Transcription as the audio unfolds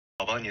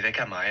宝宝，你在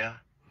干嘛呀？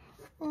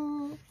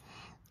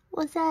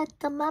我在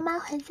等妈妈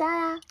回家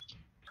呀。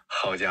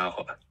好家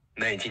伙，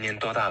那你今年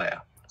多大了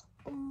呀？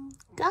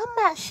刚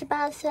满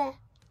18岁。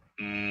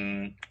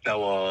那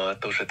我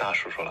都是大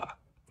叔叔了。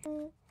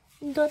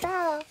你多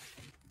大了？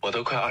我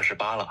都快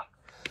28了。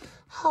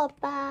好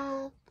吧，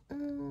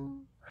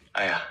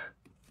哎呀，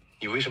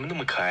你为什么那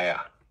么可爱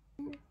呀？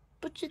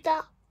不知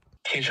道。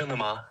天生的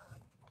吗？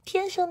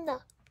天生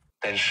的。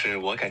但是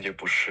我感觉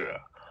不是，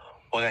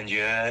我感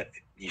觉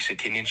你是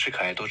天天吃可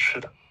爱多吃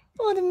的。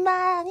我的妈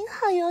呀，你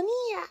好油腻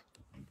呀！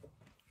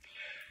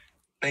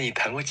那你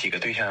谈过几个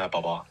对象啊，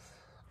宝宝？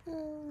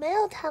没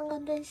有谈过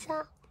对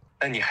象。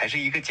那你还是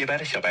一个洁白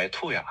的小白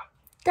兔呀。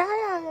当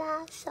然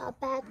啦，小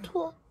白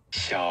兔。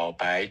小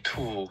白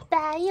兔。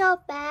白又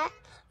白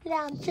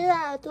，2只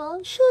耳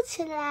朵竖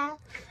起来，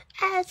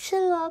爱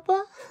吃萝卜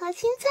和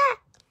青菜。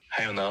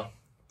还有呢？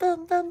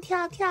蹦蹦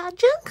跳跳，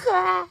真可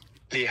爱。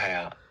厉害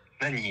呀！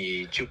那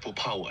你就不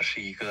怕我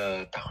是一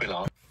个大灰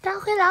狼？大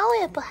灰狼我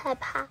也不害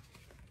怕。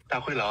大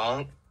灰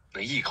狼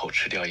能一口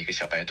吃掉一个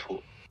小白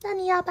兔。那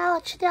你要把我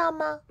吃掉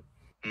吗？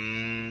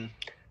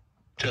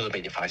这都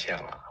被你发现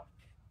了。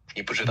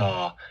你不知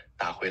道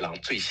大灰狼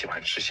最喜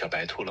欢吃小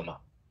白兔了吗？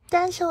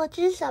但是我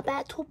这只小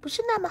白兔不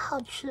是那么好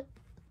吃。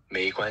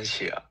没关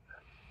系啊，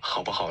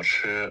好不好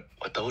吃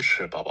我都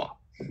吃，宝宝。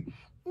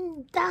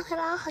大灰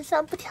狼好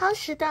像不挑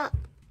食的。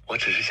我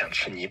只是想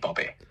吃你，宝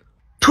贝。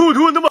兔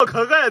兔那么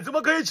可爱，怎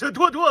么可以吃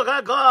兔兔，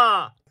汉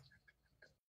克？